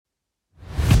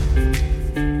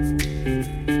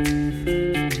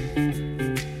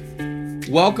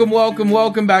Welcome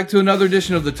back to another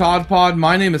edition of the Todd Pod.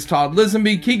 My name is Todd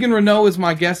Lisenby. Kegan Reneau is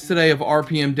my guest today of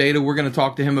RPM Data. We're going to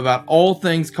talk to him about all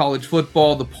things college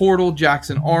football, the portal,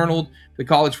 Jackson Arnold, the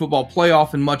college football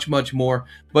playoff, and much, much more.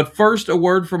 But first, a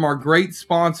word from our great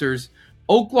sponsors,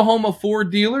 Oklahoma Ford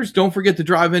dealers. Don't forget to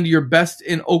drive into your best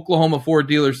in Oklahoma Ford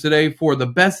dealers today for the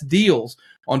best deals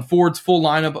on Ford's full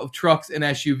lineup of trucks and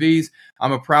SUVs.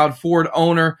 I'm a proud Ford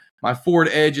owner. My Ford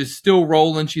Edge is still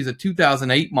rolling. She's a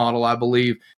 2008 model, I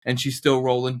believe, and she's still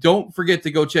rolling. Don't forget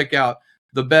to go check out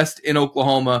the best in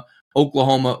Oklahoma,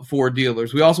 Oklahoma Ford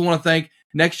dealers. We also want to thank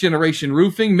Next Generation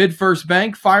Roofing, MidFirst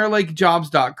Bank,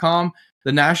 FirelakeJobs.com,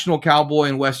 the National Cowboy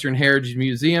and Western Heritage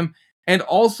Museum, and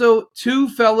also Two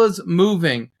Fellas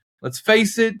Moving. Let's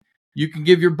face it, you can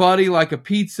give your buddy like a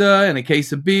pizza and a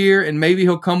case of beer, and maybe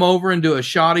he'll come over and do a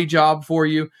shoddy job for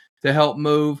you to help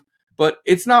move. But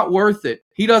it's not worth it.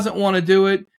 He doesn't want to do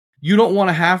it. You don't want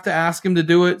to have to ask him to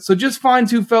do it. So just find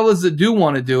two fellas that do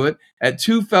want to do it at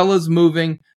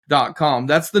twofellasmoving.com.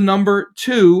 That's the number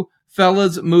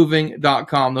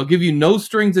 2fellasmoving.com. They'll give you no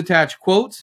strings attached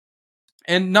quotes.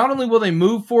 And not only will they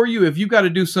move for you, if you've got to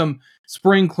do some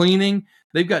spring cleaning,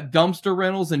 they've got dumpster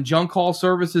rentals and junk haul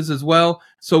services as well.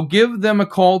 So give them a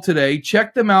call today.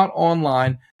 Check them out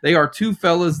online. They are two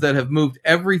fellas that have moved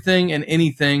everything and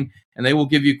anything, and they will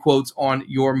give you quotes on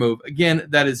your move. Again,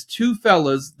 that is two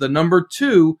fellas, the number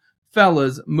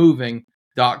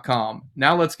 2fellasmoving.com.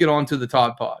 Now let's get on to the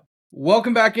Todd Pod.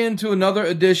 Welcome back into another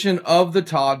edition of the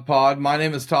Todd Pod. My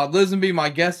name is Todd Lisenby. My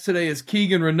guest today is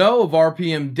Kegan Reneau of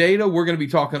RPM Data. We're going to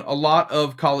be talking a lot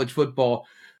of college football.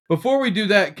 Before we do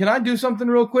that, can I do something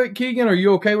real quick, Kegan? Are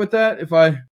you okay with that if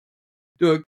I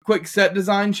do a quick set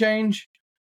design change?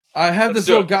 I have this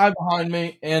little guy behind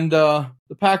me, and the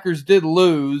Packers did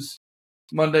lose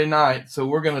Monday night, so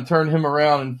we're going to turn him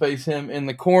around and face him in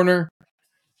the corner.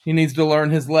 He needs to learn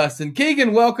his lesson.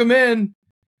 Kegan, welcome in.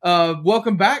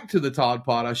 Welcome back to the Todd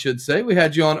Pod, I should say. We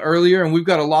had you on earlier, and we've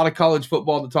got a lot of college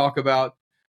football to talk about.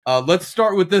 Let's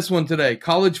start with this one today.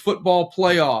 College football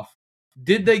playoff.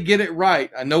 Did they get it right?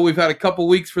 I know we've had a couple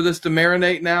weeks for this to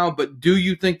marinate now, but do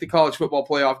you think the college football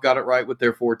playoff got it right with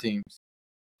their 4 teams?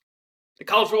 The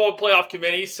college football playoff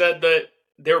committee said that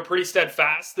they were pretty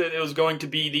steadfast that it was going to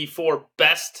be the 4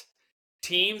 best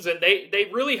teams, and they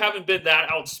really haven't been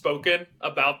that outspoken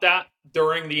about that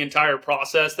during the entire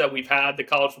process that we've had the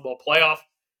college football playoff.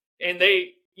 And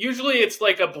usually it's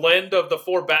like a blend of the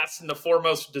 4 best and the 4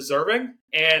 most deserving.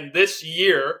 And this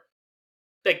year,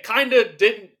 they kind of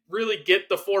didn't really get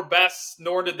the 4 best,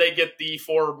 nor did they get the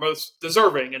 4 most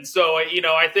deserving. And so,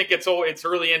 I think it's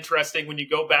really interesting when you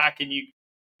go back and you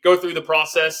go through the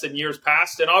process in years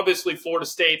past. And obviously Florida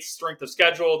State's strength of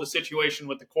schedule, the situation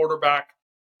with the quarterback.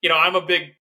 I'm a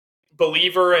big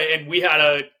believer, and we had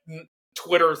a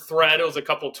Twitter thread. It was a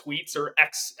couple tweets or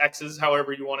X's,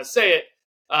 however you want to say it,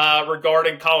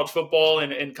 regarding college football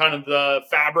and kind of the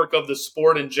fabric of the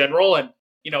sport in general. And,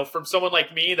 from someone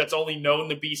like me that's only known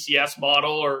the BCS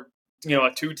model or, a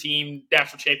 2-team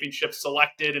national championship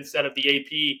selected instead of the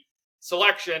AP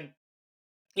selection,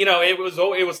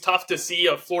 it was tough to see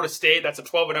a Florida State that's a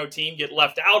 12-0 team get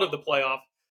left out of the playoff.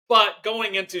 But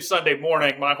going into Sunday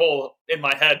morning, in my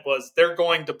head was they're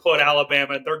going to put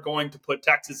Alabama, they're going to put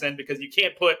Texas in, because you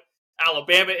can't put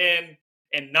Alabama in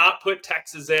and not put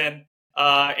Texas in.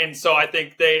 And so I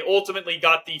think they ultimately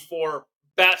got the 4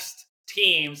 best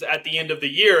teams at the end of the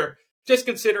year, just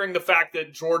considering the fact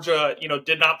that Georgia,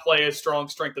 did not play a strong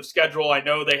strength of schedule. I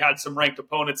know they had some ranked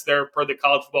opponents there per the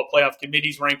College Football Playoff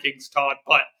Committee's rankings, Todd,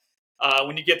 but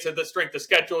when you get to the strength of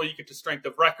schedule, you get to strength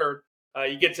of record.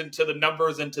 You get into the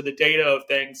numbers, into the data of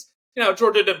things.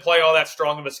 Georgia didn't play all that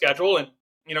strong of a schedule, and,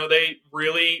 they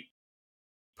really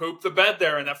pooped the bed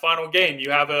there in that final game.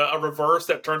 You have a reverse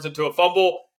that turns into a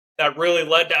fumble that really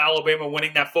led to Alabama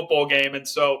winning that football game. And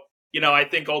so, I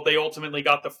think they ultimately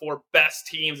got the 4 best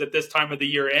teams at this time of the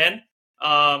year in.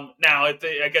 Now,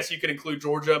 I guess you could include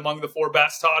Georgia among the 4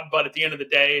 best, Todd, but at the end of the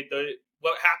day,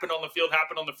 what happened on the field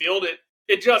happened on the field.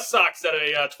 It just sucks that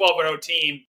a 12-0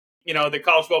 team, the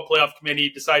College Football Playoff Committee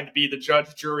decided to be the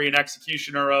judge, jury, and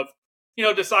executioner of,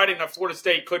 deciding that Florida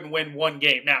State couldn't win 1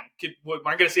 game. Now, am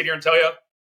I going to sit here and tell you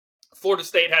Florida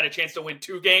State had a chance to win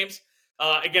 2 games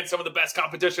against some of the best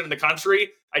competition in the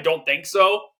country? I don't think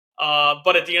so.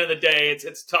 But at the end of the day,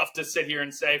 it's tough to sit here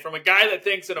and say, from a guy that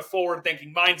thinks in a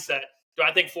forward-thinking mindset, do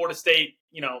I think Florida State,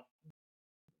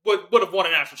 would have won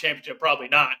a national championship? Probably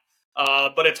not.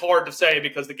 But it's hard to say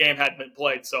because the game hadn't been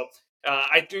played. So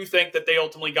I do think that they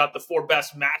ultimately got the 4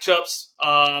 best matchups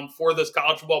for this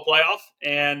college football playoff.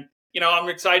 And, I'm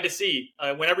excited to see.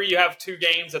 Whenever you have 2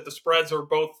 games that the spreads are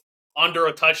both under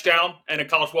a touchdown in a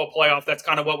college football playoff. That's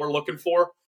kind of what we're looking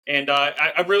for. And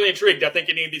I'm really intrigued. I think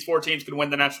any of these four teams could win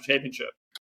the national championship.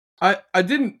 I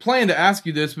didn't plan to ask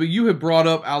you this, but you had brought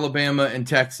up Alabama and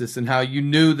Texas and how you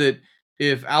knew that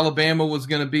if Alabama was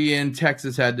going to be in,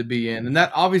 Texas had to be in. And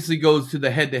that obviously goes to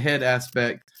the head-to-head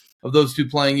aspect of those two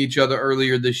playing each other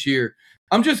earlier this year.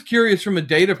 I'm just curious from a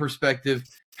data perspective,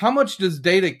 how much does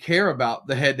data care about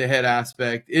the head-to-head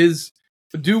aspect?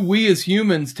 Do we as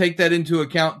humans take that into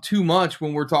account too much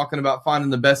when we're talking about finding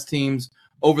the best teams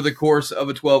over the course of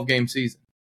a 12-game season?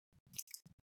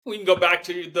 We can go back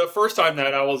to the first time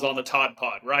that I was on the Todd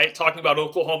Pod, right? Talking about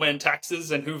Oklahoma and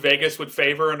Texas and who Vegas would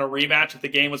favor in a rematch if the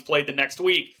game was played the next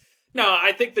week. No,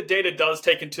 I think the data does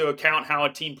take into account how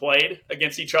a team played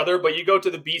against each other, but you go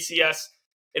to the BCS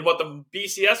and what the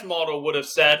BCS model would have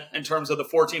said in terms of the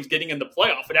four teams getting in the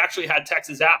playoff. It actually had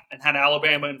Texas out and had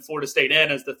Alabama and Florida State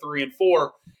in as the 3 and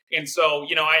 4. And so,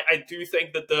 I do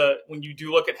think that when you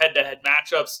do look at head-to-head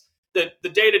matchups, the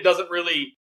data doesn't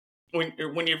really,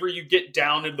 whenever you get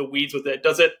down into the weeds with it,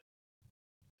 does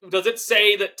it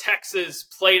say that Texas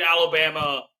played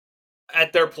Alabama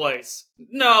at their place?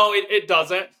 No, it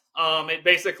doesn't. It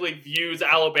basically views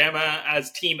Alabama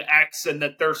as Team X and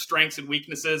that their strengths and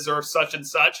weaknesses are such and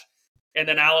such. And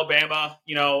then Alabama,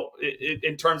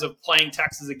 in terms of playing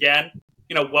Texas again,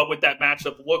 what would that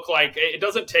matchup look like? It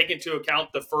doesn't take into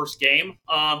account the first game.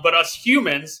 But us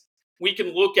humans, we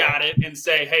can look at it and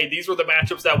say, hey, these were the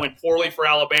matchups that went poorly for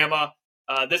Alabama.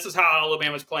 This is how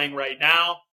Alabama's playing right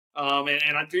now.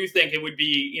 And I do think it would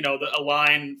be, a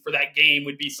line for that game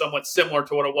would be somewhat similar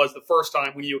to what it was the first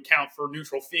time when you account for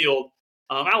neutral field.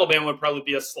 Alabama would probably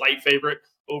be a slight favorite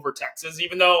over Texas,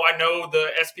 even though I know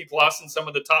the SP Plus and some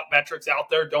of the top metrics out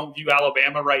there don't view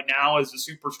Alabama right now as a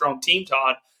super strong team,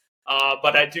 Todd.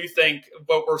 But I do think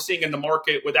what we're seeing in the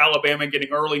market with Alabama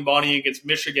getting early money against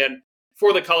Michigan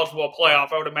for the college football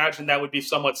playoff, I would imagine that would be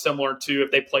somewhat similar to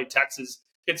if they played Texas,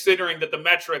 considering that the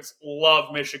metrics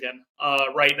love Michigan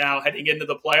right now heading into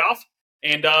the playoff.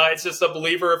 And it's just a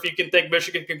believer if you can think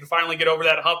Michigan can finally get over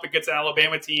that hump against an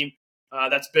Alabama team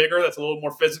that's bigger, that's a little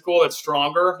more physical, that's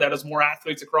stronger, that has more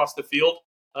athletes across the field.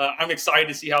 I'm excited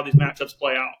to see how these matchups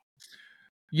play out.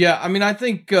 Yeah, I mean, I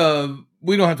think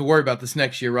we don't have to worry about this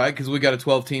next year, right? Because we got a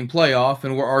 12-team playoff,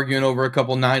 and we're arguing over a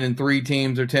couple 9-3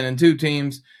 teams or 10-2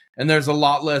 teams, and there's a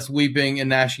lot less weeping and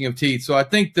gnashing of teeth. So I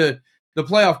think the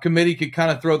playoff committee could kind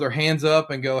of throw their hands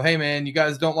up and go, hey, man, you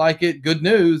guys don't like it? Good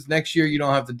news. Next year, you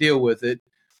don't have to deal with it.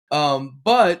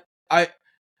 But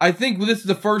I think this is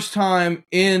the first time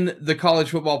in the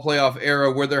college football playoff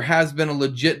era where there has been a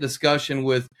legit discussion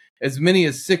with as many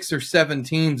as 6 or 7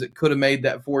 teams that could have made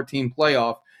that 4-team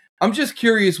playoff. I'm just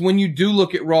curious, when you do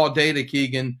look at raw data,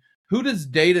 Kegan, who does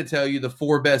data tell you the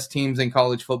 4 best teams in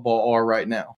college football are right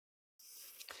now?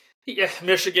 Yeah,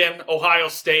 Michigan, Ohio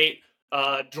State,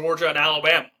 Georgia, and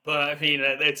Alabama. But I mean,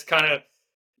 it's kind of,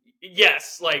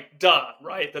 yes, like, duh,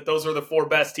 right? That those are the 4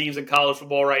 best teams in college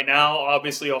football right now.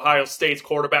 Obviously, Ohio State's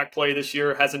quarterback play this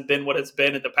year hasn't been what it's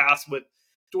been in the past with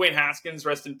Dwayne Haskins,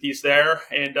 rest in peace there,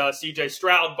 and C.J.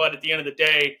 Stroud. But at the end of the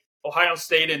day, Ohio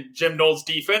State and Jim Knowles'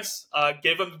 defense,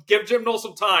 give Jim Knowles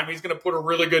some time. He's going to put a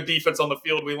really good defense on the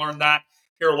field. We learned that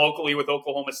here locally with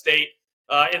Oklahoma State.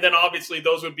 And then obviously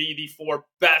those would be the 4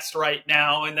 best right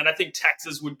now. And then I think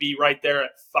Texas would be right there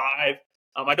at 5.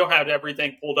 I don't have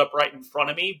everything pulled up right in front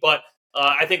of me, but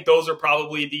I think those are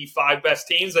probably the 5 best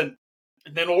teams. And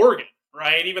then Oregon,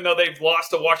 right? Even though they've lost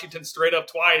to Washington straight up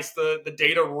twice, the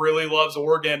data really loves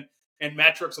Oregon, and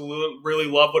metrics really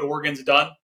love what Oregon's done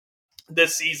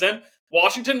this season.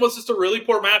 Washington was just a really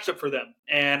poor matchup for them.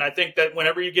 And I think that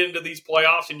whenever you get into these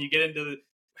playoffs and you get into the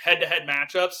head-to-head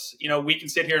matchups, we can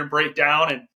sit here and break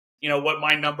down and, what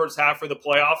my numbers have for the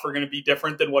playoff are going to be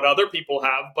different than what other people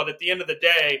have. But at the end of the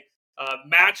day,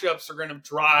 matchups are going to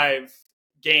drive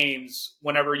games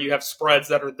whenever you have spreads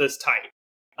that are this tight.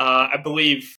 I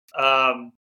believe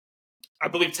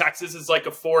Texas is like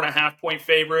a 4.5 point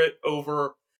favorite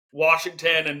over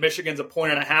Washington, and Michigan's a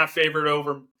 1.5 favorite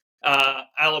over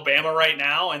Alabama right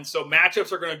now. And so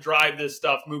matchups are going to drive this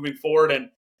stuff moving forward. And,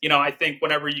 I think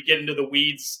whenever you get into the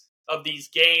weeds of these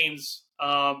games,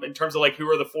 in terms of like who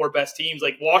are the 4 best teams,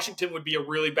 like Washington would be a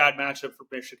really bad matchup for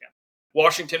Michigan.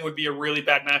 Washington would be a really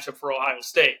bad matchup for Ohio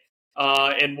State.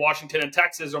 And Washington and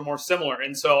Texas are more similar.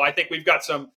 And so I think we've got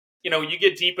some, you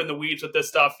get deep in the weeds with this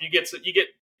stuff. You get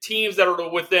teams that are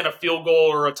within a field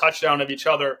goal or a touchdown of each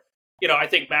other. I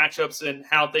think matchups and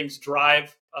how things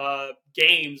drive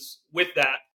games with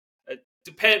that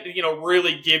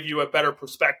really give you a better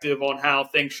perspective on how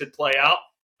things should play out.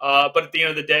 But at the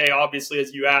end of the day, obviously,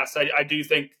 as you asked, I do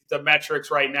think the metrics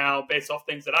right now, based off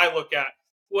things that I look at,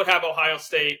 would have Ohio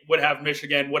State, would have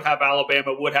Michigan, would have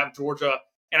Alabama, would have Georgia,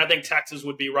 and I think Texas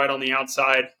would be right on the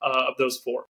outside of those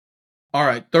four. All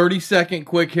right, 30-second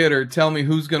quick hitter. Tell me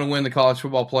who's going to win the college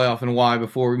football playoff and why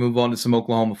before we move on to some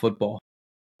Oklahoma football.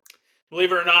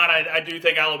 Believe it or not, I do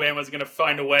think Alabama is going to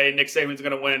find a way. Nick Saban's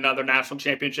going to win another national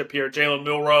championship here. Jalen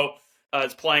Milroe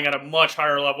is playing at a much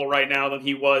higher level right now than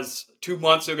he was 2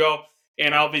 months ago.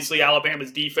 And obviously,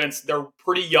 Alabama's defense, they're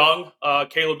pretty young.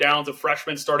 Caleb Downs, a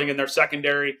freshman, starting in their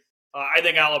secondary. I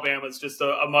think Alabama is just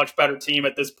a much better team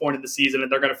at this point in the season,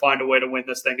 and they're going to find a way to win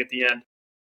this thing at the end.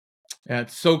 Yeah,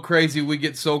 it's so crazy. We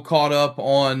get so caught up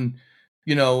on,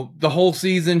 the whole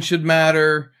season should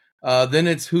matter. Then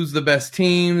it's who's the best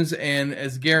teams. And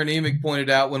as Garen Emick pointed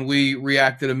out when we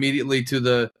reacted immediately to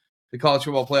the college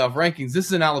football playoff rankings, this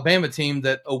is an Alabama team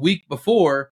that a week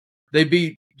before they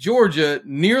beat Georgia,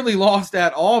 nearly lost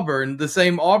at Auburn, the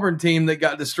same Auburn team that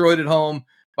got destroyed at home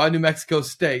by New Mexico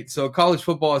State. So college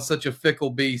football is such a fickle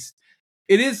beast.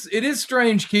 It is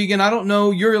strange, Kegan. I don't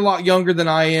know. You're a lot younger than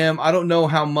I am. I don't know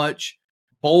how much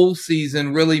bowl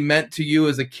season really meant to you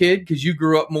as a kid because you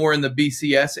grew up more in the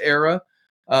BCS era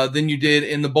than you did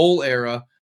in the bowl era.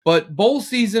 But bowl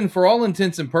season, for all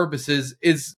intents and purposes,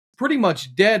 is pretty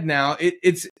much dead now.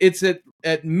 It's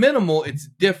at minimal, it's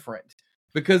different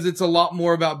because it's a lot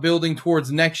more about building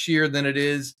towards next year than it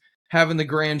is having the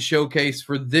grand showcase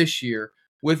for this year.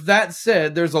 With that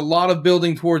said, there's a lot of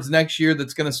building towards next year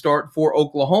that's going to start for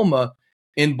Oklahoma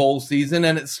in bowl season,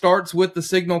 and it starts with the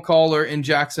signal caller in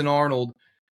Jackson Arnold.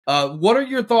 What are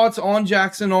your thoughts on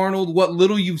Jackson Arnold, what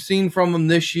little you've seen from him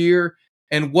this year,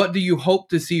 and what do you hope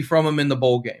to see from him in the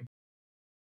bowl game?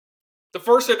 The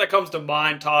first thing that comes to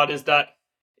mind, Todd, is that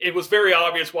it was very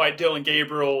obvious why Dillon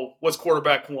Gabriel was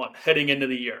quarterback one heading into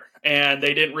the year. And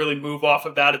they didn't really move off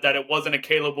of that it wasn't a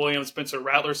Caleb Williams, Spencer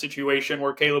Rattler situation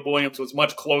where Caleb Williams was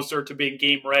much closer to being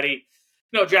game ready.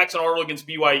 Jackson Arnold against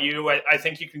BYU, I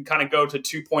think you can kind of go to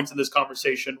 2 points in this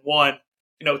conversation. One,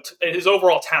 his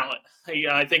overall talent.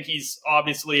 I think he's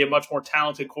obviously a much more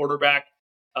talented quarterback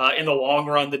in the long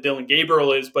run than Dillon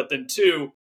Gabriel is. But then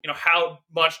two, how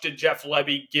much did Jeff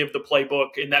Lebby give the playbook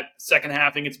in that second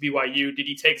half against BYU? Did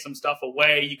he take some stuff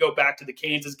away? You go back to the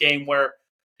Kansas game where,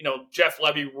 Jeff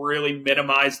Lebby really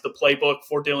minimized the playbook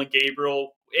for Dillon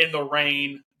Gabriel in the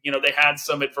rain. They had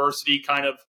some adversity kind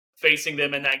of facing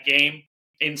them in that game.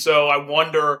 And so I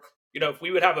wonder, if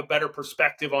we would have a better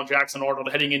perspective on Jackson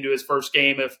Arnold heading into his first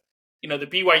game, if, the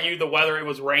BYU, the weather, it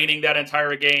was raining that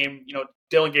entire game,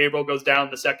 Dillon Gabriel goes down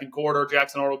in the second quarter,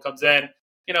 Jackson Arnold comes in.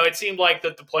 It seemed like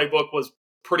that the playbook was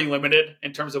pretty limited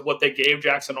in terms of what they gave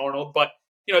Jackson Arnold. But,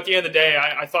 at the end of the day,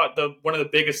 I thought one of the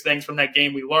biggest things from that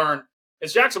game we learned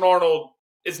is Jackson Arnold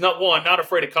is not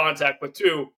afraid of contact, but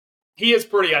two, he is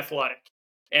pretty athletic.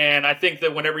 And I think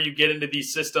that whenever you get into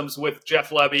these systems with Jeff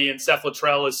Lebby and Seth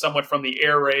Luttrell is somewhat from the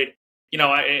air raid,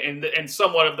 and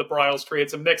somewhat of the Bryles tree,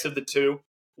 it's a mix of the two,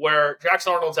 where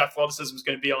Jackson Arnold's athleticism is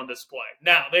going to be on display.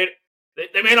 Now,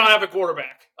 they may not have a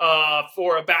quarterback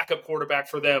for a backup quarterback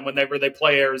for them whenever they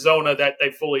play Arizona that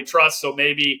they fully trust. So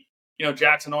maybe,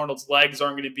 Jackson Arnold's legs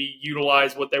aren't going to be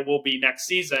utilized what they will be next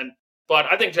season. But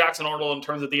I think Jackson Arnold, in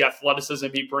terms of the athleticism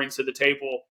he brings to the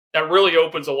table, that really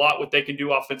opens a lot what they can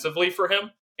do offensively for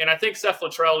him. And I think Seth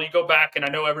Luttrell, you go back, and I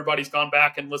know everybody's gone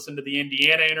back and listened to the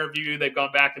Indiana interview. They've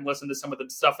gone back and listened to some of the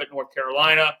stuff at North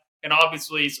Carolina. And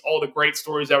obviously all the great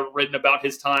stories that were written about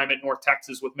his time at North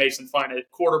Texas with Mason Fine at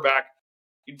quarterback.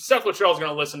 Seth Luttrell is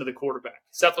going to listen to the quarterback.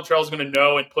 Seth Luttrell is going to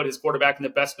know and put his quarterback in the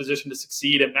best position to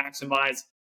succeed and maximize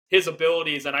his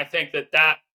abilities. And I think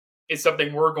that is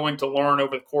something we're going to learn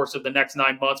over the course of the next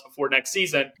 9 months before next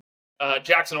season.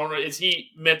 Jackson Arnold, is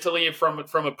he mentally, from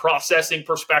a processing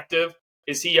perspective,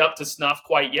 is he up to snuff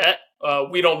quite yet?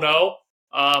 We don't know.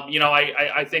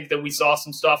 I think that we saw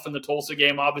some stuff in the Tulsa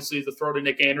game. Obviously, the throw to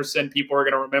Nick Anderson, people are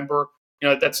going to remember.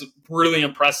 That's really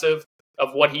impressive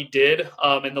of what he did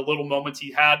and the little moments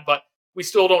he had. But we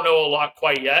still don't know a lot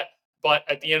quite yet. But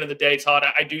at the end of the day, Todd,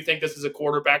 I do think this is a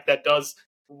quarterback that does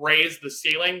raise the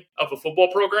ceiling of a football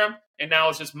program. And now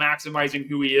it's just maximizing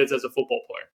who he is as a football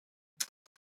player.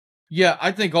 Yeah,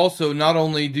 I think also not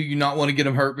only do you not want to get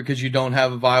him hurt because you don't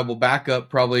have a viable backup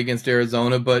probably against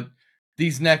Arizona, but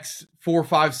these next 4,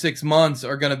 5, 6 months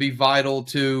are going to be vital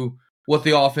to what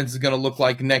the offense is going to look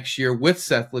like next year with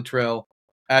Seth Luttrell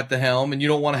at the helm. And you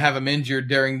don't want to have him injured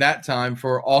during that time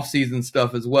for off-season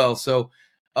stuff as well. So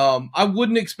I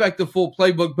wouldn't expect a full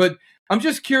playbook, but I'm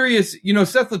just curious.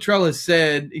 Seth Luttrell he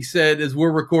said, as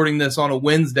we're recording this on a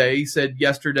Wednesday, he said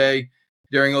yesterday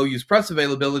during OU's press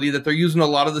availability that they're using a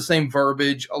lot of the same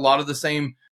verbiage, a lot of the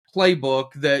same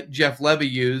playbook that Jeff Lebby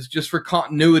used just for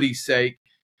continuity's sake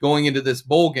going into this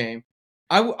bowl game.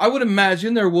 I would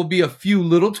imagine there will be a few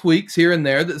little tweaks here and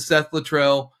there that Seth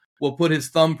Luttrell will put his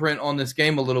thumbprint on this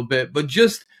game a little bit. But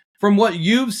just from what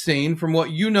you've seen, from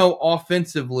what you know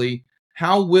offensively,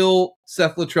 how will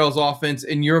Seth Luttrell's offense,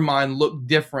 in your mind, look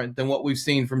different than what we've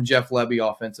seen from Jeff Lebby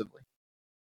offensively?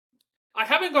 I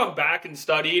haven't gone back and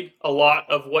studied a lot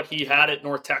of what he had at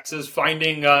North Texas.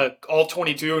 Finding all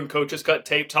 22 and coaches cut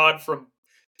tape, Todd, from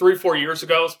 3-4 years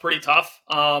ago is pretty tough.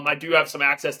 I do have some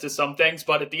access to some things,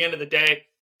 but at the end of the day,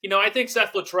 I think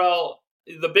Seth Luttrell,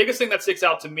 the biggest thing that sticks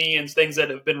out to me and things that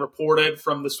have been reported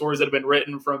from the stories that have been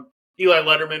written from Eli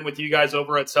Letterman with you guys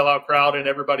over at Sellout Crowd and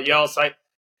everybody else,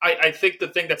 I think the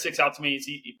thing that sticks out to me is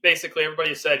basically everybody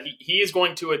has said he is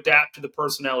going to adapt to the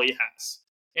personnel he has.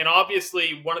 And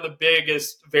obviously, one of the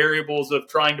biggest variables of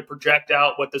trying to project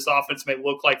out what this offense may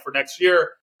look like for next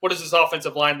year, what does this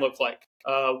offensive line look like?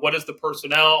 What is the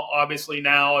personnel? Obviously,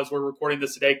 now, as we're recording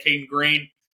this today, Caden Green,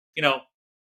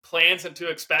 plans and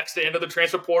expects to enter the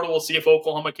transfer portal. We'll see if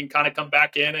Oklahoma can kind of come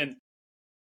back in and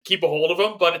keep a hold of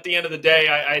him. But at the end of the day,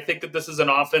 I think that this is an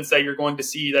offense that you're going to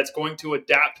see that's going to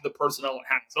adapt to the personnel it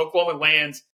has. Oklahoma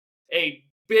lands a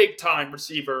big-time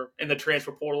receiver in the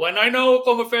transfer portal. And I know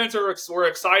Oklahoma fans were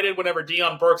excited whenever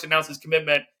Deion Burks announced his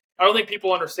commitment. I don't think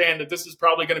people understand that this is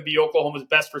probably going to be Oklahoma's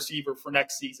best receiver for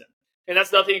next season. And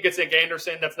that's nothing against Nick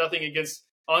Anderson. That's nothing against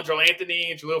Andre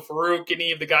Anthony, Jaleel Farouk,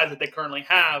 any of the guys that they currently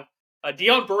have.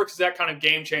 Deion Burks is that kind of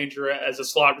game changer as a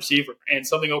slot receiver, and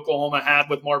something Oklahoma had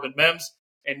with Marvin Mims.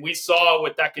 And we saw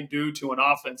what that can do to an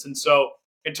offense. And so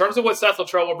in terms of what Seth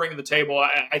Luttrell will bring to the table,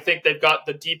 I think they've got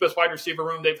the deepest wide receiver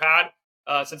room they've had.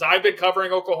 Since I've been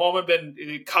covering Oklahoma,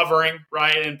 been covering,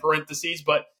 right, in parentheses,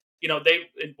 but, they've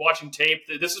been watching tape.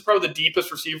 This is probably the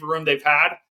deepest receiver room they've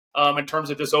had in terms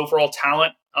of just overall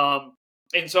talent.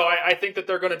 And so I think that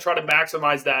they're going to try to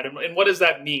maximize that. And what does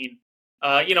that mean?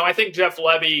 I think Jeff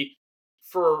Lebby,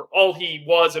 for all he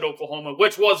was at Oklahoma,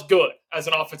 which was good as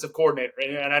an offensive coordinator,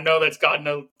 and I know that's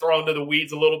gotten thrown to the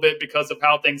weeds a little bit because of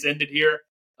how things ended here.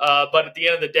 But at the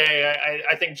end of the day,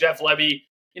 I think Jeff Lebby,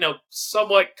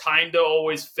 somewhat kind of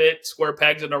always fit square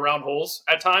pegs into round holes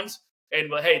at times. And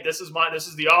hey, this is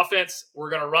the offense. We're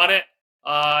going to run it,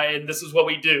 and this is what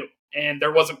we do. And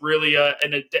there wasn't really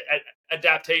an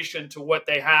adaptation to what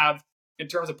they have in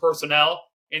terms of personnel.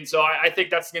 And so I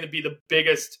think that's going to be the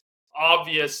biggest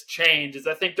obvious change. Is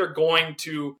I think they're going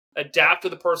to adapt to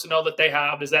the personnel that they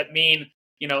have. Does that mean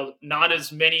not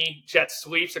as many jet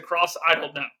sweeps across? I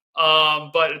don't know.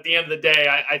 But at the end of the day,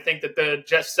 I think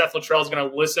that Seth Luttrell is going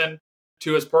to listen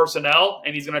to his personnel,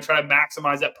 and he's going to try to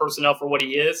maximize that personnel for what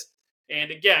he is. And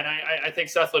again, I think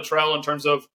Seth Luttrell, in terms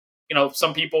of,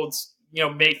 some people,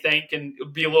 may think and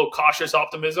be a little cautious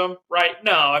optimism, right?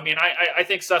 No, I mean, I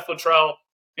think Seth Luttrell,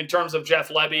 in terms of Jeff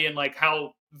Lebby and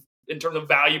how, in terms of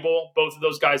valuable both of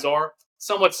those guys are,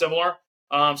 somewhat similar.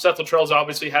 Seth Luttrell's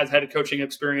obviously has head coaching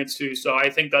experience too. So I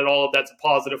think that all of that's a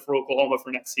positive for Oklahoma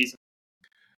for next season.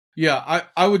 Yeah,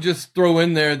 I would just throw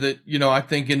in there that, I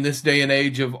think in this day and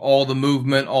age of all the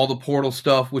movement, all the portal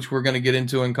stuff, which we're going to get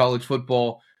into in college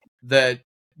football, that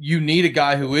you need a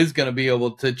guy who is going to be able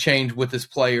to change with his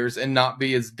players and not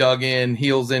be as dug in,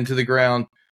 heels into the ground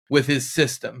with his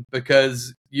system,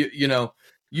 because,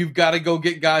 you've got to go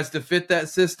get guys to fit that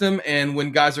system. And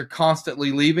when guys are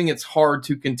constantly leaving, it's hard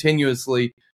to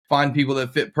continuously find people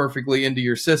that fit perfectly into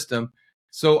your system.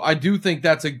 So I do think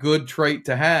that's a good trait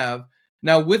to have.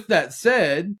 Now, with that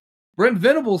said, Brent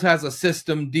Venables has a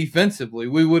system defensively.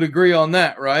 We would agree on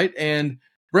that, right? And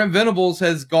Brent Venables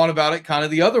has gone about it kind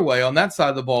of the other way on that side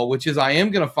of the ball, which is I am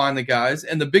going to find the guys.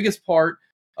 And the biggest part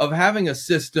of having a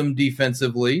system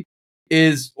defensively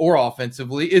or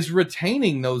offensively is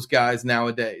retaining those guys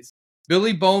nowadays.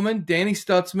 Billy Bowman, Danny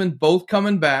Stutzman, both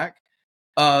coming back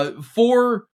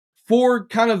for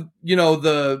kind of,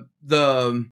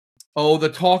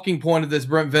 the talking point of this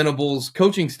Brent Venables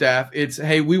coaching staff. It's,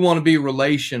 hey, we want to be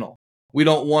relational. We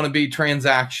don't want to be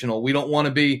transactional. We don't want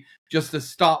to be just a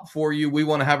stop for you. We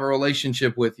want to have a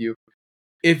relationship with you.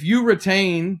 If you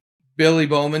retain Billy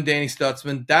Bowman, Danny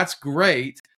Stutzman, that's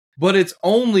great, but it's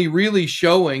only really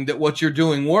showing that what you're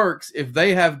doing works if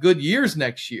they have good years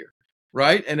next year,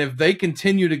 right? And if they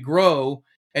continue to grow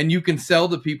and you can sell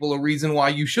to people a reason why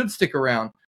you should stick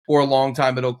around for a long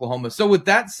time at Oklahoma. So with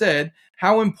that said,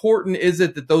 how important is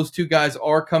it that those two guys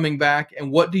are coming back,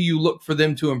 and what do you look for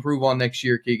them to improve on next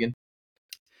year, Kegan?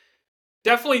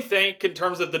 Definitely think in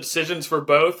terms of the decisions for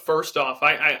both. First off,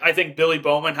 I think Billy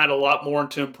Bowman had a lot more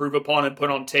to improve upon and put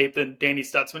on tape than Danny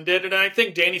Stutzman did. And I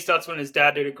think Danny Stutzman and his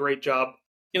dad did a great job,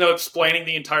 explaining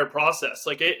the entire process.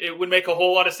 It would make a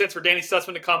whole lot of sense for Danny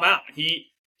Stutzman to come out. He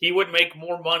would make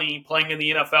more money playing in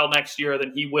the NFL next year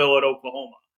than he will at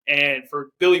Oklahoma. And for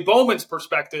Billy Bowman's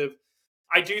perspective,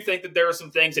 I do think that there are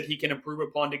some things that he can improve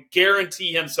upon to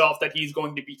guarantee himself that he's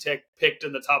going to be picked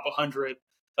in the top 100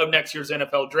 of next year's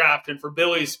NFL draft. And for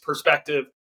Billy's perspective,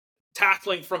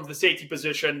 tackling from the safety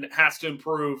position has to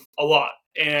improve a lot.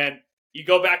 And you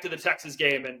go back to the Texas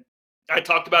game, and I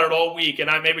talked about it all week, and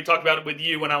I maybe talked about it with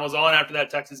you when I was on after that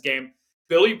Texas game.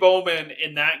 Billy Bowman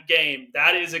in that game,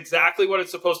 that is exactly what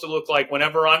it's supposed to look like.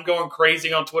 Whenever I'm going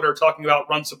crazy on Twitter talking about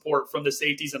run support from the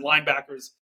safeties and linebackers,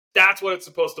 that's what it's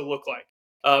supposed to look like.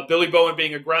 Billy Bowman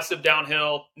being aggressive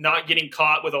downhill, not getting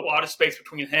caught with a lot of space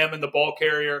between him and the ball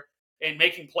carrier, and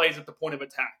making plays at the point of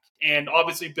attack. And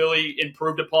obviously Billy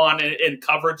improved upon in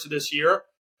coverage this year.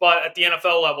 But at the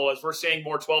NFL level, as we're seeing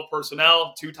more 12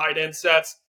 personnel, 2 tight end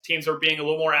sets, teams are being a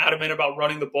little more adamant about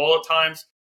running the ball at times.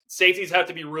 Safeties have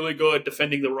to be really good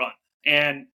defending the run.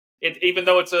 And even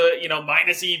though it's a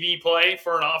minus EV play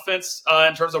for an offense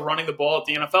in terms of running the ball at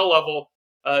the NFL level,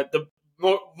 the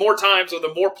more times or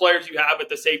the more players you have at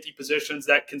the safety positions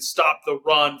that can stop the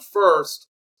run first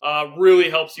really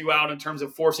helps you out in terms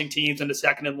of forcing teams into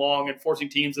second and long and forcing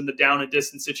teams into down and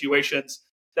distance situations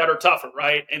that are tougher,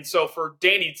 right? And so for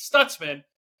Danny Stutzman,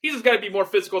 he's just got to be more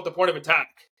physical at the point of attack.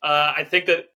 I think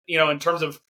that, in terms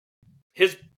of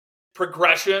his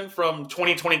progression from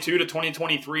 2022 to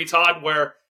 2023, Todd,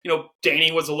 where,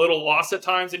 Danny was a little lost at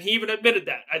times, and he even admitted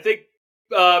that. I think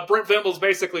Brent Venables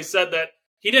basically said that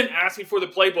he didn't ask me for the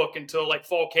playbook until like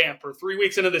fall camp or 3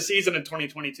 weeks into the season in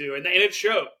 2022. And it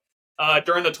showed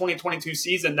during the 2022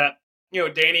 season that,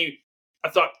 Danny, I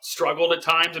thought, struggled at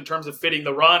times in terms of fitting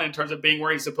the run, in terms of being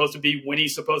where he's supposed to be when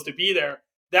he's supposed to be there.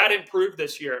 That improved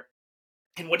this year.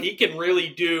 And what he can really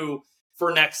do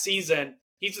for next season,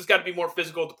 he's just got to be more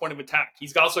physical at the point of attack.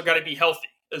 He's also got to be healthy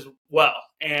as well.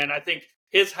 And I think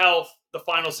his health, the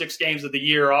final 6 games of the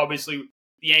year, obviously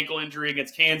the ankle injury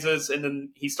against Kansas, and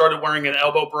then he started wearing an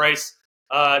elbow brace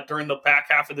during the back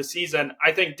half of the season.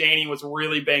 I think Danny was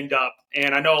really banged up.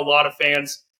 And I know a lot of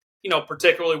fans,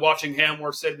 particularly watching him,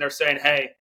 were sitting there saying,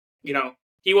 hey,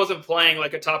 he wasn't playing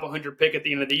like a top 100 pick at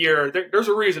the end of the year. There's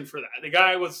a reason for that. The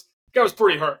guy was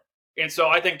pretty hurt. And so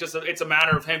I think it's a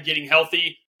matter of him getting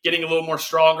healthy, getting a little more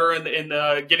stronger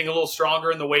getting a little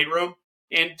stronger in the weight room,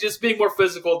 and just being more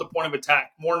physical at the point of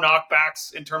attack, more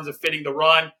knockbacks in terms of fitting the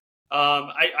run.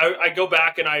 I go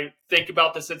back and I think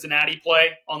about the Cincinnati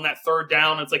play on that 3rd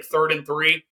down. It's like 3rd and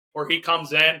 3, where he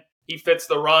comes in, he fits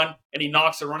the run, and he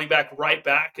knocks the running back right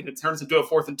back, and it turns into a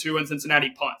 4th and 2, and Cincinnati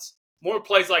punts. More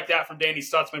plays like that from Danny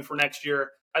Stutzman for next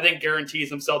year, I think, guarantees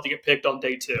himself to get picked on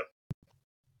day 2.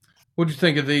 What did you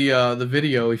think of the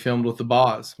video he filmed with the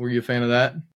Boz? Were you a fan of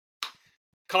that?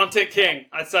 Content king.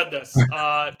 I said this.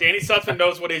 Danny Stutzman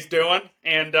knows what he's doing,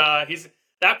 and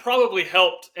that probably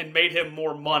helped and made him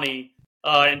more money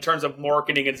in terms of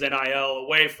marketing his NIL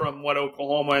away from what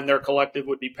Oklahoma and their collective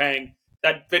would be paying.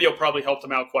 That video probably helped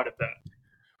him out quite a bit.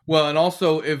 Well, and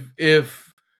also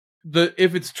if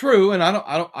it's true, and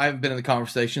I haven't been in the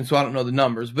conversation, so I don't know the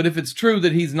numbers, but if it's true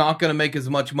that he's not going to make as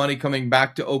much money coming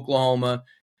back to Oklahoma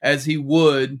as he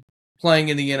would playing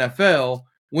in the NFL,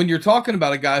 when you're talking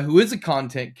about a guy who is a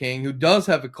content king, who does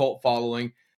have a cult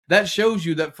following, that shows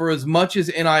you that for as much as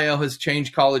NIL has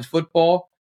changed college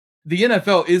football, the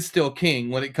NFL is still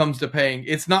king when it comes to paying.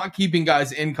 It's not keeping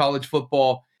guys in college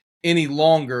football any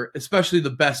longer, especially the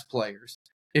best players.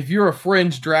 If you're a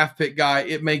fringe draft pick guy,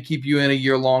 it may keep you in a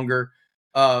year longer.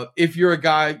 If you're a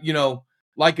guy,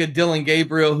 like a Dylan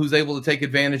Gabriel who's able to take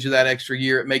advantage of that extra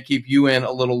year, it may keep you in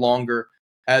a little longer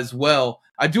as well.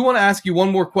 I do want to ask you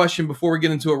one more question before we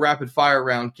get into a rapid fire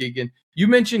round, Kegan. You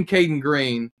mentioned Caden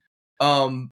Green.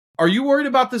 Are you worried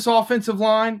about this offensive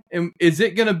line? And is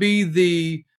it going to be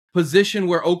the position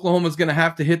where Oklahoma's going to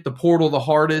have to hit the portal the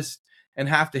hardest and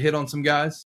have to hit on some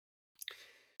guys?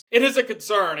 It is a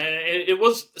concern, and it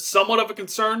was somewhat of a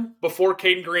concern before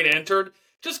Caden Green entered,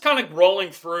 just kind of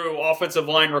rolling through offensive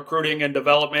line recruiting and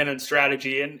development and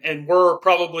strategy. And we're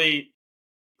probably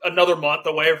another month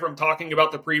away from talking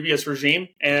about the previous regime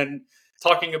and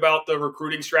talking about the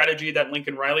recruiting strategy that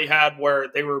Lincoln Riley had, where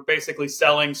they were basically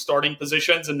selling starting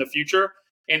positions in the future.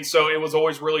 And so it was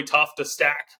always really tough to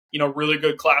stack, really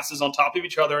good classes on top of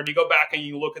each other. And you go back and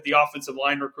you look at the offensive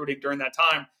line recruiting during that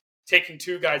time, taking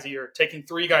 2 guys a year, taking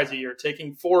 3 guys a year,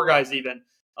 taking 4 guys even.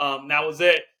 That was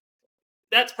it.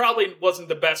 That probably wasn't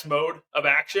the best mode of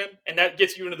action, and that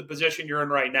gets you into the position you're in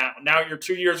right now. Now you're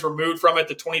 2 years removed from it.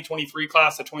 The 2023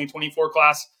 class, the 2024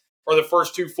 class, or the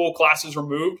first 2 full classes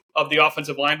removed of the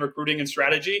offensive line recruiting and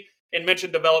strategy. And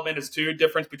mentioned development is too.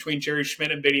 Difference between Jerry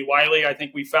Schmidt and Benny Wiley. I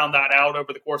think we found that out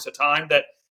over the course of time that,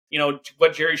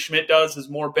 what Jerry Schmidt does is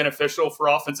more beneficial for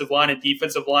offensive line and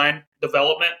defensive line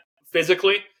development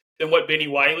physically than what Benny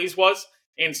Wiley's was.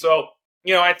 And so,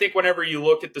 I think whenever you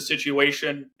look at the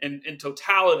situation in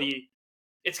totality,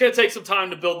 it's going to take some time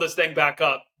to build this thing back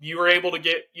up. You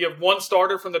have one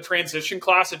starter from the transition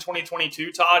class in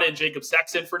 2022, Todd, and Jacob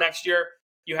Sexton for next year.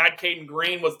 You had Caden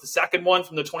Green was the second one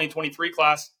from the 2023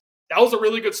 class. That was a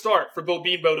really good start for Bill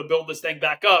Beanbo to build this thing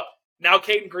back up. Now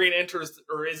Caden Green enters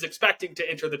or is expecting to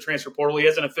enter the transfer portal. He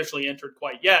hasn't officially entered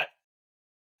quite yet.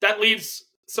 That leaves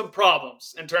some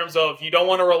problems in terms of you don't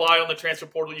want to rely on the transfer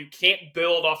portal. You can't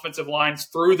build offensive lines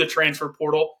through the transfer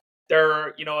portal. They're,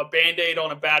 a Band-Aid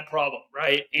on a bad problem,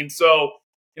 right? And so,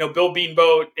 Bill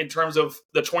Beanbo, in terms of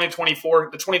the 2023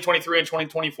 and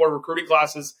 2024 recruiting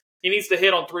classes, he needs to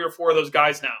hit on 3 or 4 of those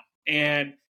guys now.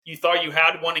 And you thought you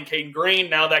had one in Caden Green.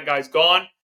 Now that guy's gone.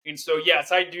 And so,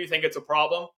 yes, I do think it's a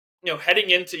problem. Heading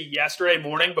into yesterday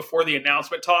morning before the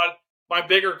announcement, Todd, my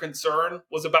bigger concern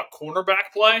was about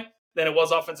cornerback play than it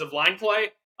was offensive line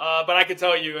play. But I can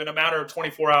tell you in a matter of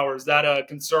 24 hours, that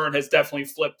concern has definitely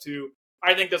flipped to,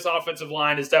 I think this offensive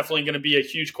line is definitely going to be a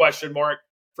huge question mark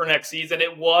for next season.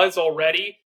 It was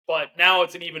already, but now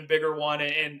it's an even bigger one.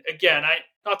 And again,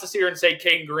 not to sit here and say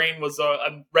Caden Green was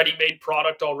a ready-made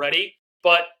product already,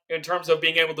 but in terms of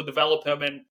being able to develop him,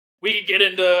 and we could get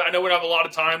into, I know we don't have a lot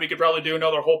of time, we could probably do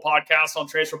another whole podcast on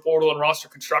transfer portal and roster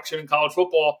construction in college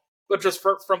football, but just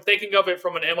from thinking of it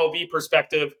from an MLB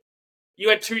perspective, you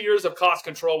had 2 years of cost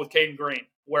control with Caden Green,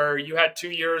 where you had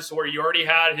 2 years where you already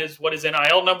had what his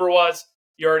NIL number was.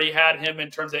 You already had him in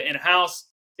terms of in-house.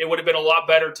 It would have been a lot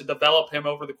better to develop him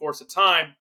over the course of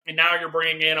time. And now you're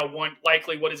bringing in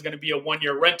likely what is going to be a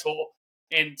 1-year rental.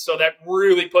 And so that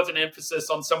really puts an emphasis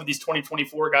on some of these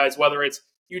 2024 guys, whether it's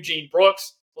Eugene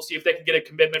Brooks. We'll see if they can get a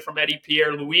commitment from Eddie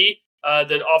Pierre-Louis,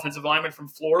 the offensive lineman from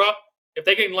Florida. If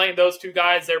they can land those 2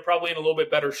 guys, they're probably in a little bit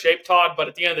better shape, Todd. But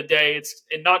at the end of the day, it's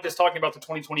not just talking about the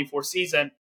 2024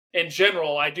 season. In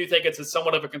general, I do think it's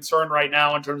somewhat of a concern right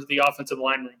now in terms of the offensive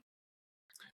line room.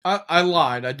 I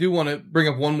lied. I do want to bring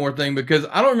up one more thing because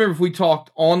I don't remember if we talked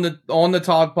on the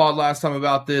Todd Pod last time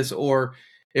about this or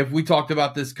if we talked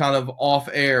about this kind of off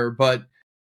air. But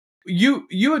you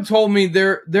had told me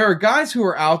there are guys who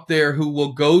are out there who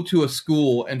will go to a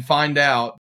school and find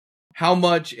out how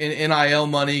much in NIL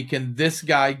money can this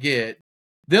guy get.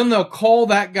 Then they'll call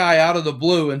that guy out of the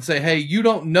blue and say, "Hey, you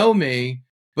don't know me,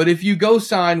 but if you go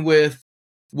sign with,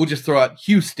 we'll just throw out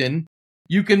Houston,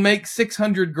 you can make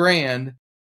 $600,000.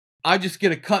 I just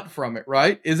get a cut from it,"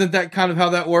 right? Isn't that kind of how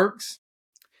that works?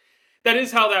 That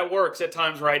is how that works at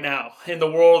times right now in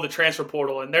the world of the transfer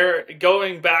portal. And they're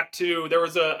going back to, there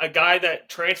was a guy that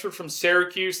transferred from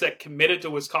Syracuse that committed to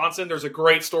Wisconsin. There's a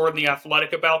great story in The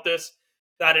Athletic about this,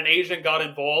 that an agent got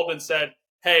involved and said,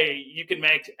 "Hey, you can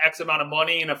make X amount of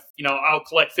money and I'll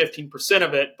collect 15%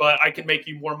 of it, but I can make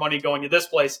you more money going to this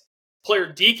place."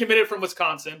 Player decommitted from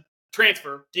Wisconsin,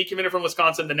 decommitted from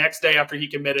Wisconsin the next day after he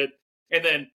committed, and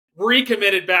then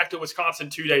recommitted back to Wisconsin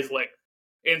 2 days later.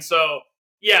 And so,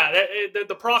 yeah,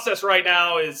 the process right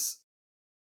now is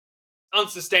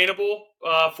unsustainable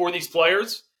for these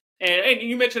players. And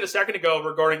you mentioned a second ago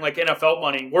regarding like NFL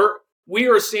money. We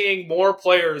are seeing more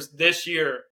players this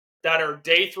year that are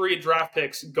day 3 draft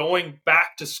picks going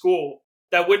back to school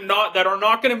that are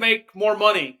not going to make more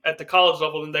money at the college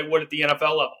level than they would at the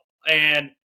NFL level.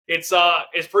 And it's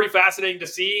pretty fascinating to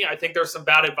see. I think there's some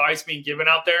bad advice being given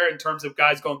out there in terms of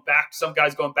some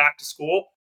guys going back to school.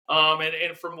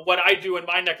 And from what I do in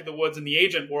my neck of the woods in the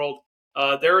agent world,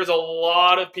 there is a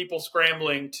lot of people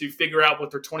scrambling to figure out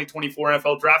what their 2024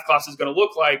 NFL draft class is going to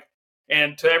look like.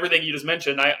 And to everything you just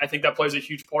mentioned, I think that plays a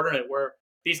huge part in it, where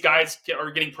these guys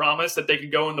are getting promised that they can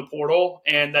go in the portal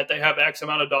and that they have X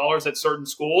amount of dollars at certain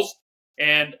schools.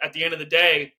 And at the end of the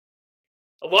day,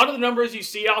 a lot of the numbers you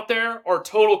see out there are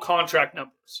total contract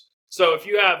numbers. So if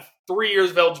you have 3 years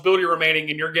of eligibility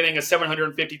remaining and you're getting a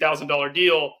 $750,000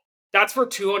 deal, that's for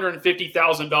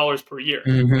 $250,000 per year.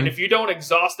 Mm-hmm. And if you don't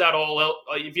exhaust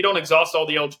all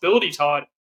the eligibility, Todd,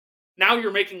 now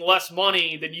you're making less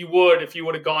money than you would if you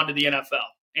would have gone to the NFL.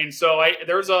 And so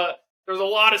there's a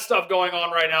lot of stuff going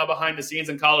on right now behind the scenes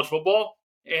in college football.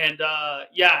 And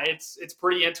it's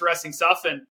pretty interesting stuff.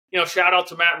 And shout out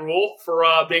to Matt Rule for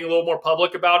being a little more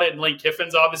public about it. And Lane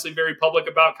Kiffin's obviously very public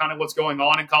about kind of what's going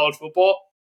on in college football.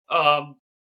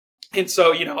 And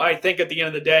so, I think at the end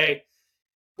of the day,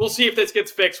 we'll see if this gets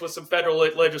fixed with some federal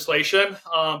legislation.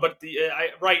 But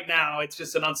right now, it's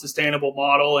just an unsustainable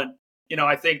model. And,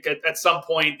 I think at some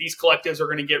point, these collectives are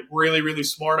going to get really, really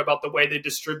smart about the way they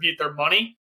distribute their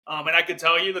money. And I can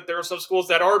tell you that there are some schools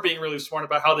that are being really smart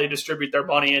about how they distribute their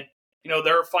money. And,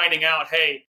 they're finding out,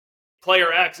 hey,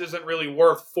 player X isn't really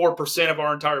worth 4% of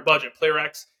our entire budget. Player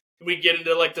X, we get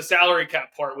into like the salary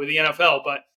cap part with the NFL,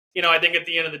 but I think at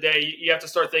the end of the day, you have to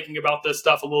start thinking about this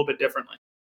stuff a little bit differently.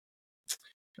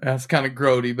 That's kind of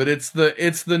grody, but it's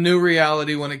the new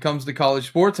reality when it comes to college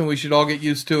sports, and we should all get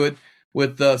used to it.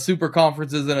 With super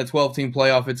conferences and a 12-team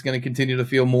playoff, it's going to continue to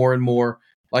feel more and more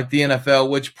like the NFL,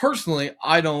 which personally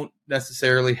I don't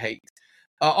necessarily hate.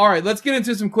 All right, let's get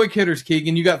into some quick hitters,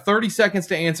 Kegan. You got 30 seconds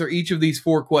to answer each of these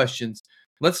 4 questions.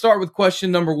 Let's start with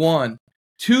question number 1.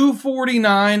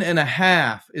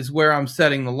 249.5 is where I'm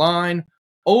setting the line.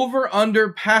 Over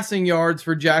under passing yards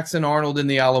for Jackson Arnold in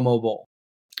the Alamo Bowl.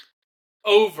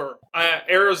 Over.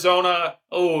 Arizona.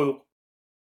 Oh,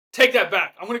 take that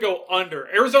back. I'm going to go under.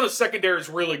 Arizona's secondary is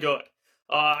really good.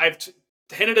 I've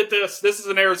hinted at this. This is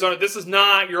an Arizona. This is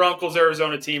not your uncle's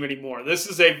Arizona team anymore. This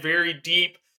is a very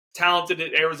deep, talented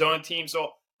Arizona team.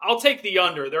 So I'll take the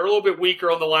under. They're a little bit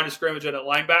weaker on the line of scrimmage at a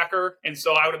linebacker, and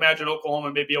so I would imagine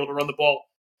Oklahoma may be able to run the ball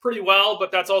pretty well,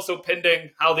 but that's also pending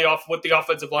what the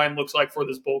offensive line looks like for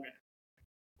this bowl game.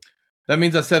 That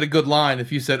means I said a good line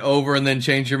if you said over and then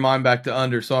changed your mind back to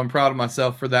under. So I'm proud of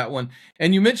myself for that one.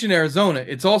 And you mentioned Arizona.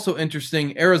 It's also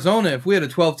interesting. Arizona, if we had a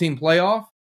 12-team playoff,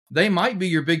 they might be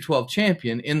your Big 12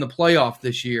 champion in the playoff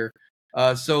this year.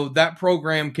 So that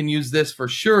program can use this for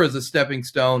sure as a stepping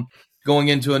stone going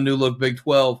into a new look Big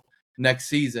 12 next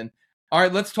season. All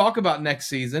right, let's talk about next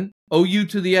season. OU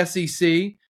to the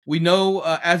SEC. We know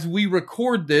as we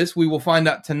record this, we will find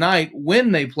out tonight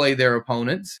when they play their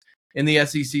opponents in the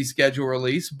SEC schedule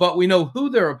release, but we know who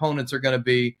their opponents are going to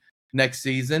be next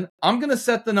season. I'm going to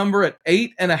set the number at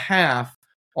 8.5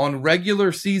 on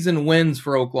regular season wins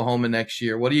for Oklahoma next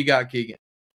year. What do you got, Kegan?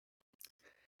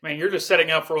 Man, you're just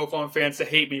setting up for Oklahoma fans to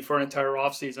hate me for an entire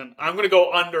offseason. I'm going to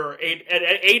go under.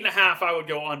 At 8.5, I would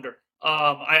go under.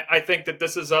 I think that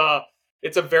this is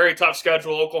it's a very tough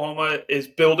schedule. Oklahoma is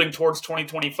building towards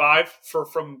 2025 for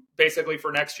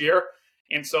next year.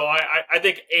 And so I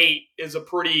think 8 is a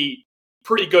pretty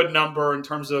good number in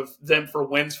terms of them for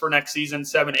wins for next season,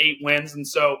 7, 8 wins. And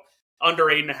so under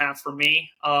 8.5 for me.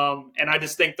 And I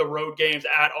just think the road games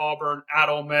at Auburn, at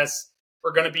Ole Miss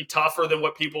are going to be tougher than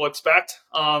what people expect.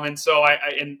 And so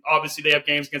and obviously they have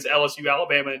games against LSU,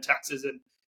 Alabama, and Texas. And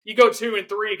you go 2 and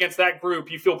 3 against that group,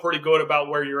 you feel pretty good about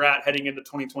where you're at heading into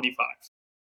 2025.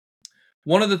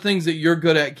 One of the things that you're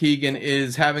good at, Kegan,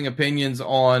 is having opinions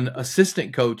on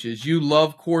assistant coaches. You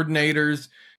love coordinators.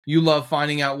 You love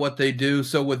finding out what they do.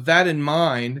 So with that in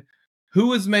mind,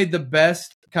 who has made the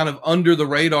best kind of under the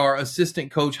radar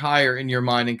assistant coach hire in your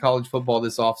mind in college football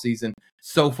this offseason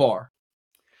so far?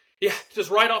 Yeah, just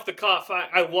right off the cuff,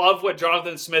 I love what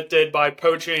Jonathan Smith did by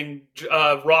poaching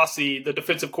Rossi, the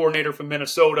defensive coordinator from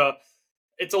Minnesota.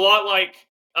 It's a lot like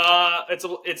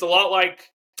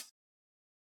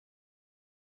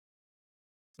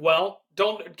well,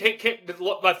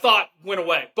 my thought went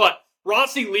away. But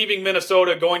Rossi leaving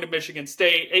Minnesota, going to Michigan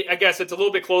State, I guess it's a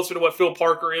little bit closer to what Phil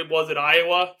Parker was at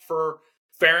Iowa for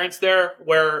Ferentz there,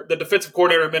 where the defensive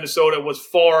coordinator of Minnesota was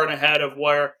far and ahead of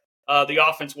where the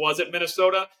offense was at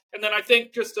Minnesota. And then I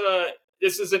think just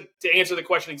this isn't to answer the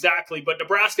question exactly, but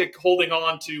Nebraska holding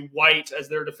on to White as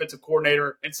their defensive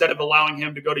coordinator instead of allowing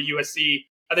him to go to USC,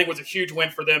 I think was a huge win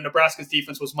for them. Nebraska's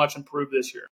defense was much improved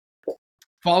this year.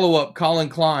 Follow-up, Colin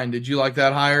Klein. Did you like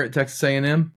that hire at Texas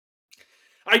A&M?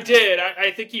 I did.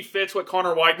 I think he fits what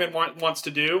Connor Weigman wants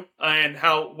to do and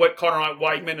what Connor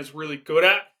Weigman is really good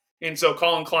at. And so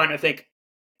Colin Klein, I think,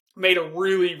 made a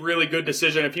really, really good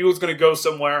decision. If he was going to go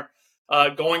somewhere,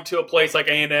 going to a place like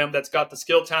A&M that's got the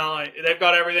skill talent, they've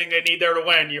got everything they need there to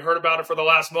win. You heard about it for the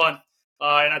last month.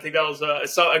 And I think that was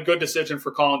a good decision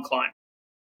for Colin Klein.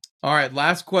 All right,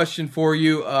 last question for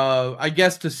you. I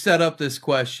guess to set up this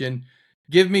question,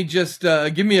 give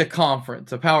me a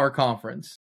conference, a power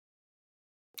conference.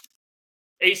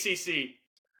 ACC.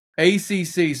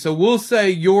 ACC. So we'll say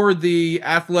you're the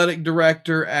athletic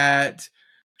director at,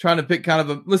 trying to pick kind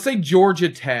of let's say Georgia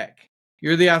Tech.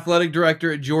 You're the athletic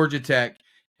director at Georgia Tech,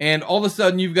 and all of a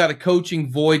sudden you've got a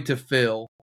coaching void to fill.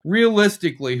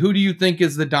 Realistically, who do you think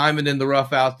is the diamond in the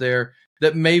rough out there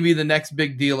that may be the next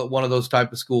big deal at one of those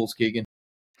type of schools, Kegan?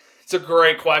 It's a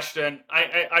great question.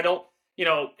 I don't,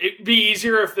 it'd be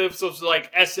easier if this was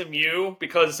like SMU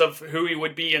because of who he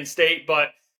would be in state, but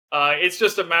it's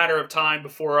just a matter of time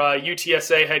before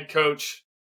UTSA head coach,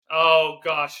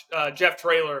 Jeff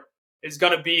Traylor, is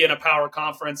going to be in a power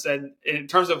conference. And in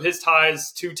terms of his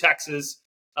ties to Texas,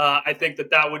 I think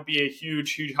that would be a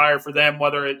huge, huge hire for them.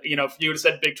 Whether if you would have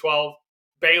said Big 12,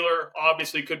 Baylor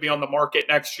obviously could be on the market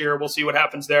next year. We'll see what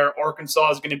happens there.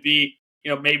 Arkansas is going to be,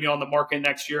 maybe on the market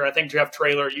next year. I think Jeff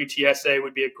Traylor at UTSA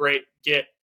would be a great get.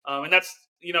 And that's,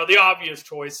 the obvious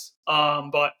choice.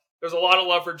 But there's a lot of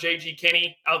love for J.G.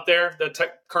 Kinney out there,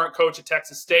 the current coach at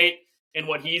Texas State. in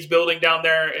what he's building down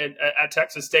there at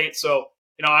Texas State. So,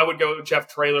 I would go Jeff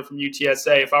Traylor from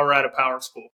UTSA if I were at a power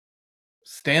school.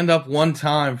 Stand up one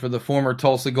time for the former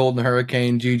Tulsa Golden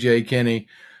Hurricane, G.J. Kinney,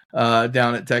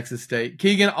 down at Texas State.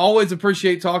 Kegan, always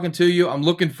appreciate talking to you. I'm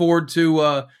looking forward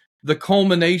to the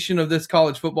culmination of this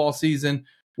college football season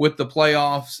with the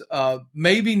playoffs.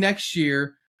 Maybe next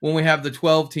year when we have the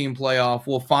 12-team playoff,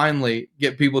 we'll finally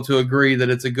get people to agree that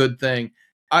it's a good thing.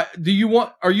 Are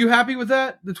you happy with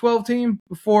that, the 12-team,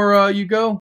 before you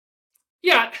go?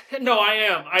 Yeah, no, I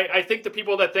am. I think the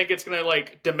people that think it's going to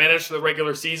diminish the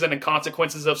regular season and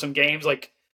consequences of some games,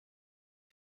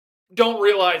 don't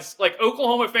realize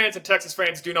Oklahoma fans and Texas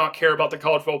fans do not care about the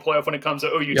college football playoff when it comes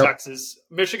to OU Texas.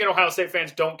 Michigan, Ohio State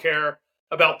fans don't care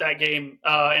about that game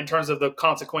in terms of the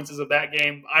consequences of that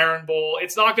game. Iron Bowl,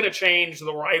 it's not going to change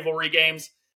the rivalry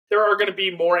games. There are going to be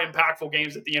more impactful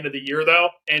games at the end of the year, though,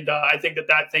 and I think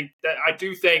I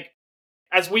do think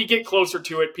as we get closer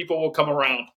to it, people will come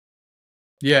around.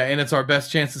 Yeah, and it's our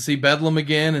best chance to see Bedlam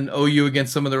again and OU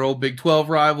against some of their old Big 12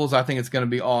 rivals. I think it's going to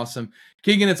be awesome.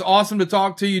 Kegan, it's awesome to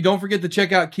talk to you. Don't forget to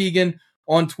check out Kegan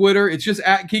on Twitter. It's just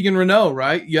at Kegan Reneau,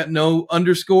 right? You got no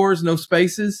underscores, no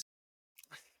spaces?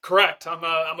 Correct. I'm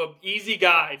a easy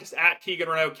guy. Just at Kegan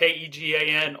Reneau,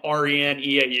 KeganReneau.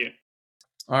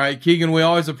 All right, Kegan, we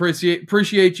always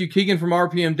appreciate you. Kegan from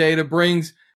RPM Data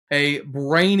brings a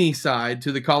brainy side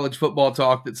to the college football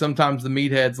talk that sometimes the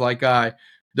meatheads like I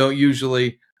don't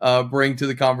usually bring to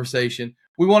the conversation.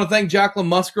 We want to thank Jacqueline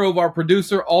Musgrove, our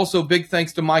producer. Also, big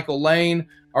thanks to Michael Lane,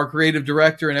 our creative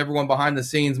director, and everyone behind the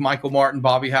scenes, Michael Martin,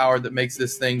 Bobby Howard, that makes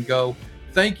this thing go.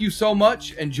 Thank you so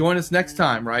much, and join us next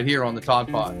time right here on the Todd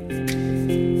Pod.